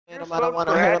Oh,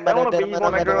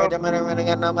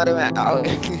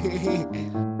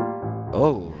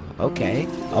 okay,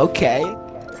 okay.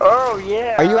 Oh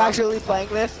yeah. Are you actually playing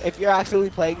this? If you're actually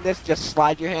playing this, just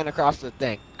slide your hand across the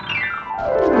thing.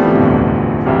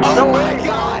 Oh my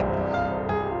god!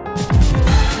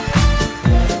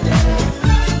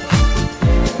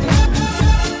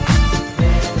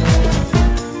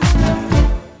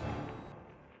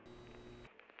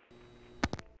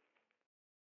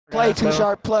 Play, too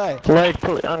sharp, play. Play,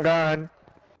 I'm gone.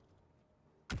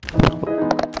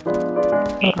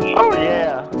 Oh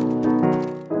yeah.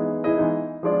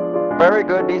 Very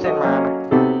good, decent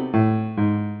round.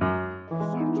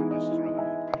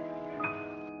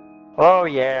 Oh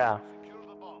yeah.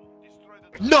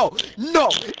 No, no,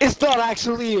 it's not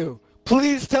actually you.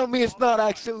 Please tell me it's not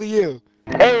actually you.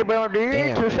 Hey bro, do you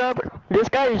Damn. too sharp? This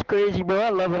guy is crazy, bro. I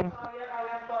love him.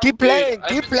 Keep playing,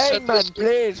 man,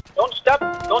 please. Don't stop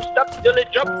till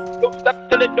it drop. Don't stop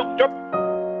till it don't drop.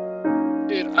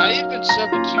 Dude, I have been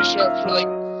subbing too sharp for like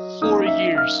 4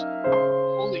 years.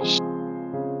 Holy shit.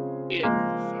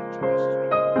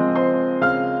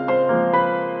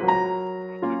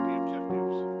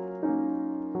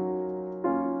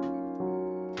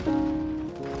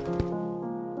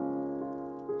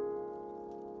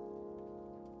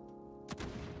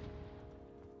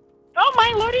 Oh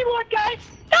my lordy, what guys?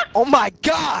 Oh my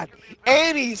god!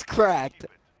 And he's cracked.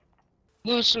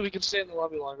 Lose so we can stay in the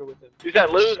lobby longer with him. You said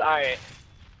lose? I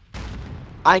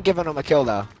ain't giving him a kill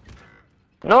though.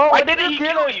 No, Why I didn't didn't he kill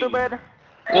kill him, you? too bad.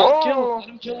 Let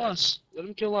him kill us. Let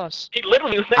him kill us. He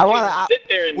literally was I saying wanna. sit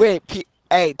there and Wait,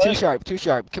 hey, too sharp, too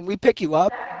sharp. Can we pick you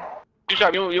up? too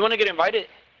sharp. You want to get invited?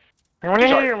 I wanna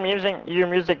hear your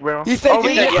music, bro. He said, oh,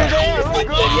 we yeah.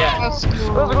 Yeah. Let's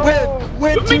go.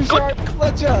 Win, too sharp,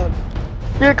 clutch up.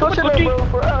 Yeah, clutch it up, bro,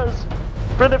 for us.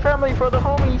 For the family, for the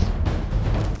homies.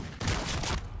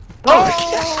 Oh!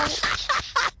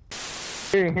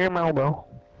 Here, my elbow.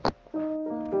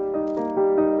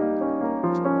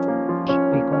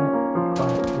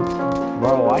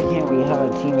 Bro, why can't we have a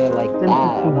teammate like that?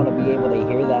 I want to be able to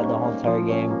hear that the whole entire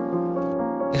game.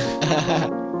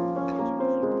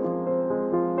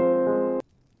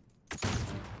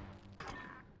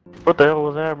 What the hell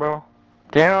was that, bro?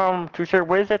 Damn, too sure.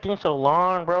 Why is that thing so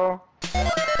long, bro?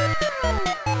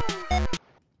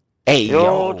 Hey,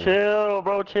 yo, chill,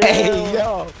 bro, chill. Hey,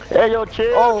 yo. Hey, yo,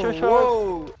 chill. Oh, chill,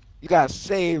 whoa. You got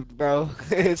saved, bro.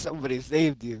 Somebody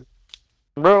saved you.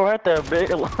 Bro, at that big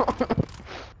long.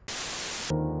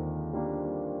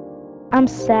 I'm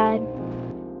sad.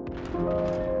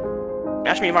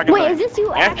 Ask me if I can. Wait, is this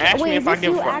you? Ask me if I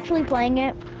can. Actually playing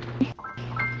it?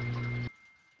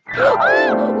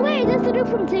 Oh, wait, is this the dude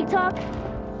from TikTok?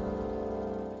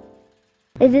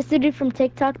 Is this the dude from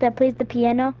TikTok that plays the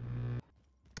piano?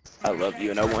 I love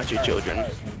you and I want your children.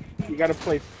 You gotta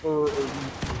play for.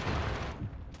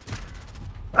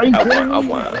 I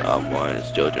want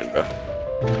his children, bro.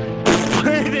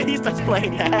 He starts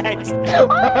playing hacks. Oh,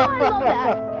 I love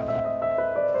that.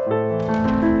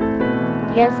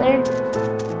 Yes, sir.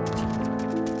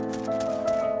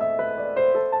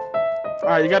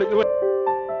 Alright, you gotta do it.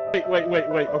 Wait.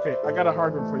 Okay, I got a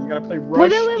hard one for you. You gotta play Rush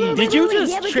E. Did you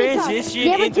just transition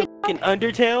into fucking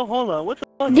Undertale? Hold on, what the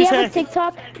fuck Do you is have a that?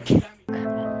 TikTok?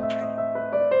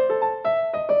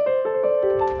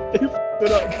 What the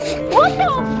fuck?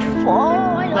 Oh,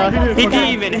 I like that. He didn't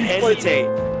even hesitate.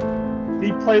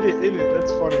 He played it in it.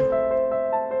 That's funny.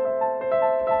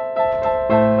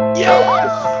 Yes!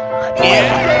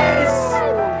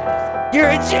 You're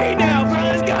a G now, bro.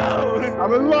 Let's go.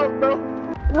 I'm in love, bro.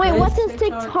 Wait, what's his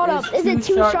TikTok? Hold up. Is it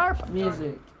too sharp?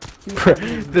 Music.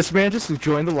 This man just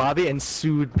joined the lobby and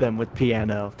sued them with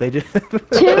piano. They just. They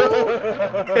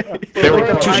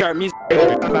were too sharp music.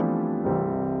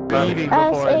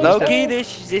 Loki,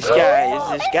 this guy is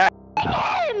this guy.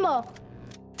 Him!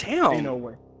 Damn. Ain't no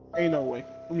way. Ain't no way.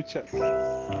 Let me check.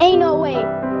 Ain't no way.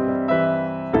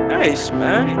 Nice,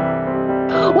 man.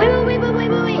 Wait.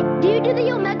 Do you do the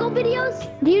Omegle videos?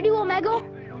 Do you do Omegle?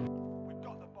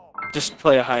 Just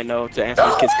play a high note to answer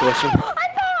this kid's question.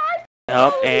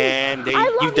 Yup, and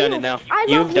you've done it now.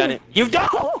 You've done it. You've done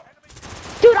it!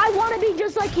 Dude, I want to be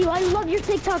just like you. I love your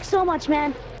TikTok so much,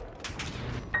 man.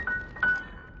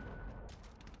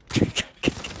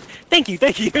 Thank you.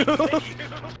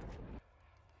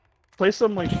 Play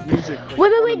some like music. Like,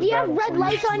 Wait. Do you have red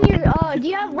lights on your? Do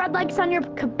you have red lights on your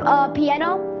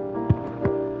piano?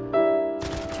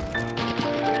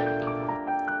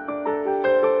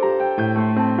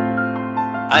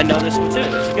 I know this one too.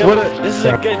 This is good. This is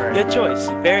a good choice.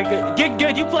 Very good.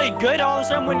 Good. You play good all of a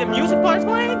sudden when the music part's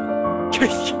playing?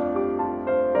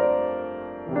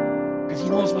 Cause he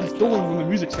knows what he's doing when the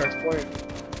music starts playing.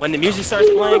 When the music starts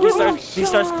playing, he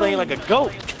starts playing like a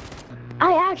goat.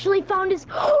 I actually found his.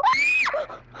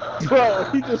 Bro,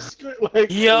 he just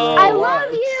like. Yo, I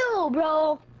love you,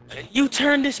 bro. you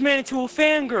turned this man into a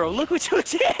fangirl. Look what you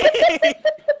did.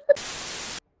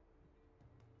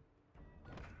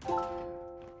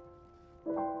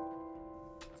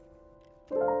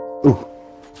 Ooh.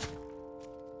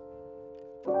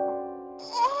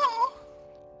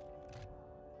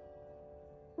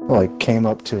 Like came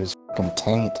up to his fucking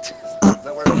taint. Is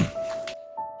that where...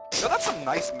 No, that's some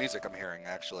nice music I'm hearing,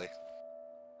 actually.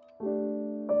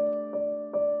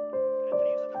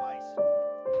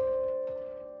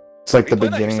 It's like Are the you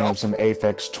playing that beginning of yourself? some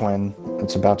Aphex Twin.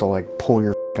 It's about to like pull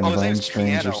your fucking his brain name's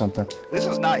strings or Piano. something. This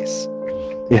was nice.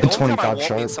 Yeah, The only time I 25 won't meet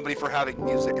sharp. somebody for having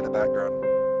music in the background.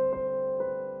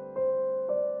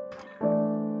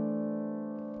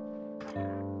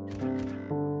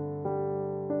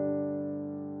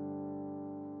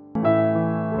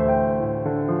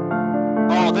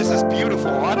 Oh, this is beautiful.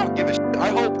 I don't give a shit. I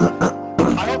hope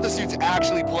the suit's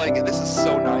actually playing it. This is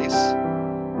so nice.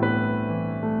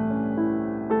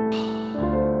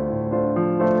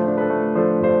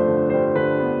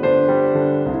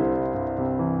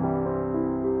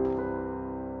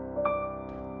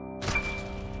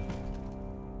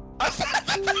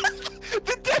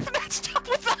 The death note stopped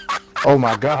with that. Oh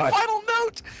my god. Final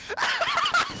note.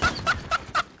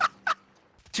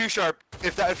 Too sharp.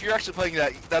 If you're actually playing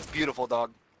that, that's beautiful,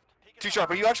 dog. Too sharp.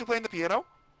 Are you actually playing the piano?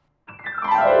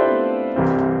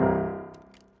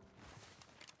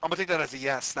 I'm gonna take that as a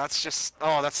yes. That's just.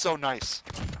 Oh, that's so nice.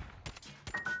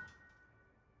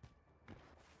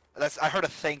 I heard a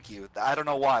thank you. I don't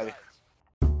know why.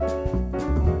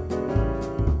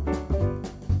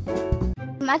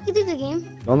 I can do the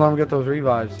game. Don't let him get those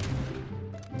revives.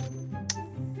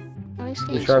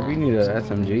 Too sharp, you need a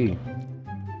SMG.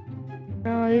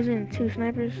 No, using 2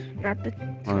 snipers. Not the.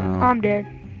 I don't know. I'm dead.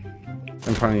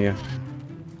 In front of you.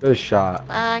 Good shot.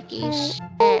 Fucking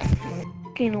shit.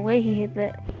 Getting away, he hit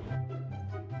that.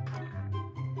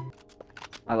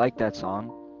 I like that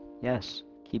song. Yes,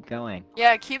 keep going.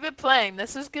 Yeah, keep it playing.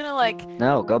 This is gonna like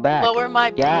No, go back. lower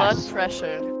my Yes. blood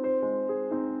pressure.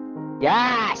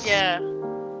 Yes! Yeah.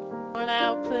 Worn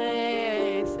out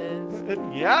places.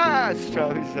 Yes,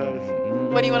 Charlie says.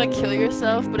 When you want to kill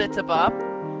yourself, but it's a bop.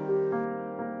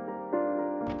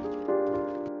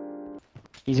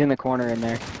 He's in the corner in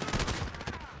there.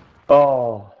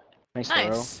 Oh. Nice,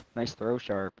 Nice. throw. Nice throw,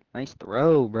 Sharp. Nice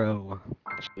throw, bro.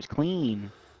 That shit was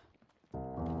clean.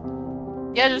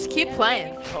 Yeah, just keep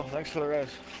playing. Oh, thanks for the res.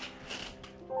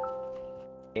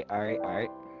 Hey, alright.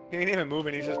 He ain't even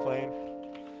moving, he's just playing.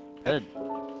 Good.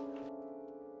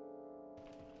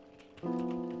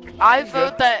 I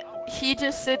vote that he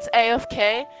just sits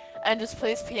AFK and just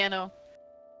plays piano.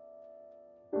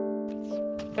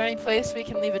 Is there any place we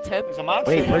can leave a tip? There's a monster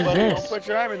Wait, in there, where's buddy. this? Don't put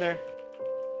your arm in there.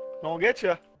 No one get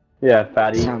you. Yeah,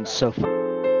 fatty. Sounds so f***ing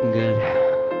good.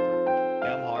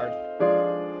 Yeah, I'm hard.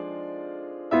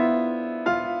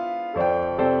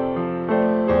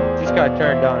 Just gotta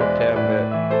turn it down a tad bit.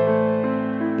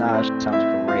 Nah, that shit sounds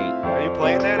great. Are you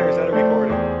playing that, or is that a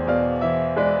recording?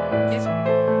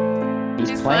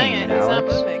 He's playing it. He's not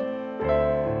Alex. moving.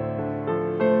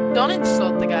 Don't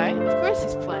insult the guy. Of course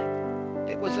he's playing.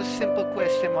 It was a simple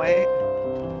question, mate.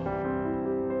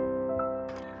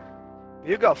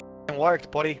 You got f***ing worked,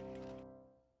 buddy.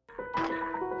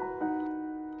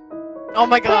 Oh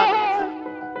my god.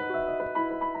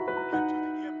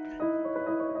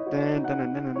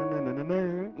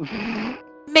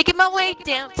 Making my way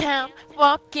downtown,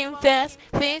 walking fast,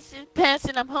 faces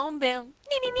passing, I'm homebound.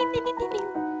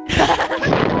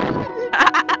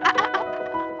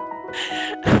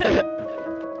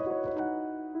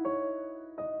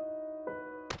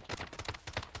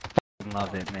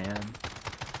 Love it, man.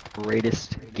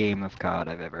 Greatest game of COD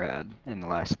I've ever had in the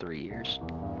last 3 years.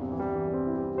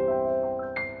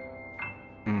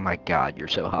 Oh my god, you're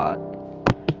so hot.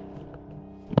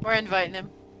 We're inviting him.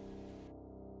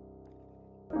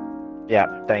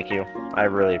 Yeah, thank you. I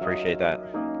really appreciate that.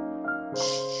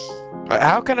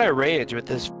 How can I rage with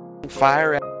this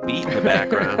fire beat in the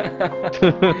background?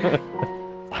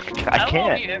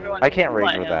 I can't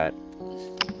rage with that.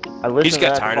 I He listen just to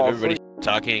got that tired to of fall everybody asleep.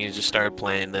 talking and just started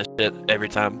playing this shit every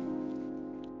time.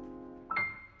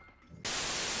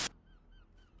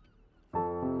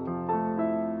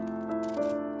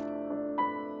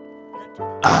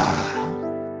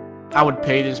 I would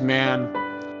pay this man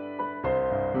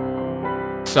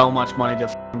so much money to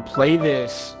f***ing play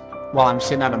this while I'm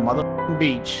sitting at a motherfucking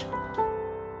beach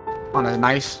on a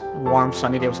nice, warm,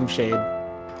 sunny day with some shade.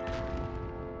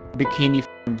 Bikini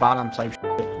f***ing bottom type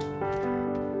shit.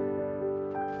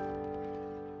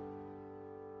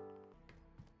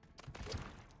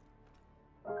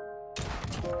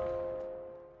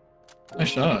 Nice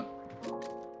shot.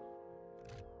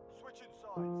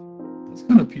 It's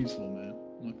kind of peaceful, man.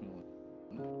 I'm not gonna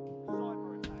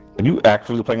lie. Are you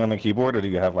actually playing on the keyboard, or do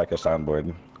you have like a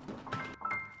soundboard?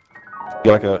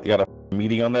 You got a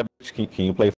MIDI on that bitch? Can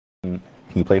you play? Can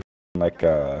you play like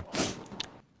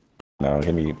No,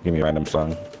 give me a random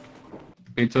song.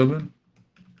 Beethoven?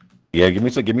 Yeah, give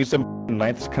me some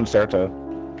Ninth Concerto.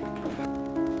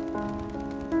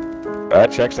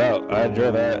 That checks out. I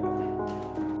enjoy that.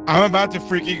 I'm about to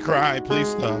freaking cry. Please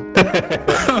stop.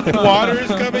 Water is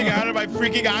coming out of my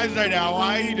freaking eyes right now.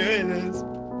 Why are you doing this?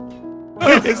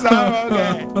 It's not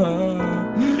okay.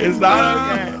 It's not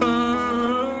okay.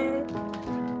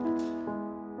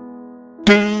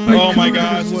 Oh my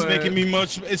gosh,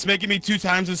 it's making me 2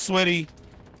 times as sweaty.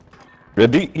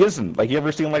 Listen, like, you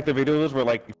ever seen like the videos where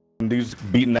like dudes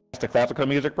beating ass to classical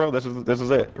music, bro? This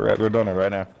is it. We're doing it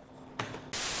right now.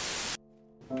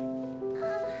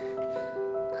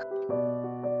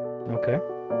 Okay.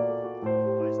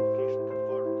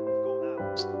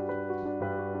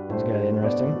 This guy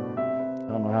interesting.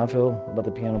 I don't know how I feel about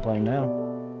the piano playing now.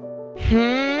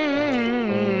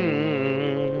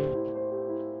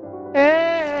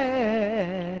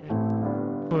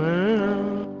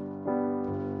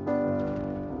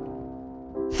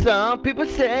 Some people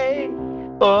say,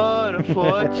 what a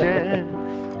fortune.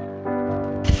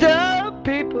 Some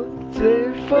people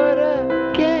say for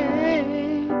the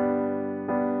game.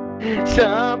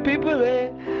 Some people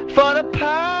live for the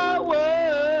power.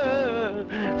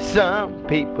 Some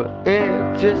people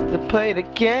live just to play the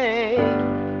game.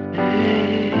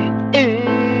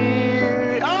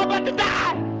 I'm about to die!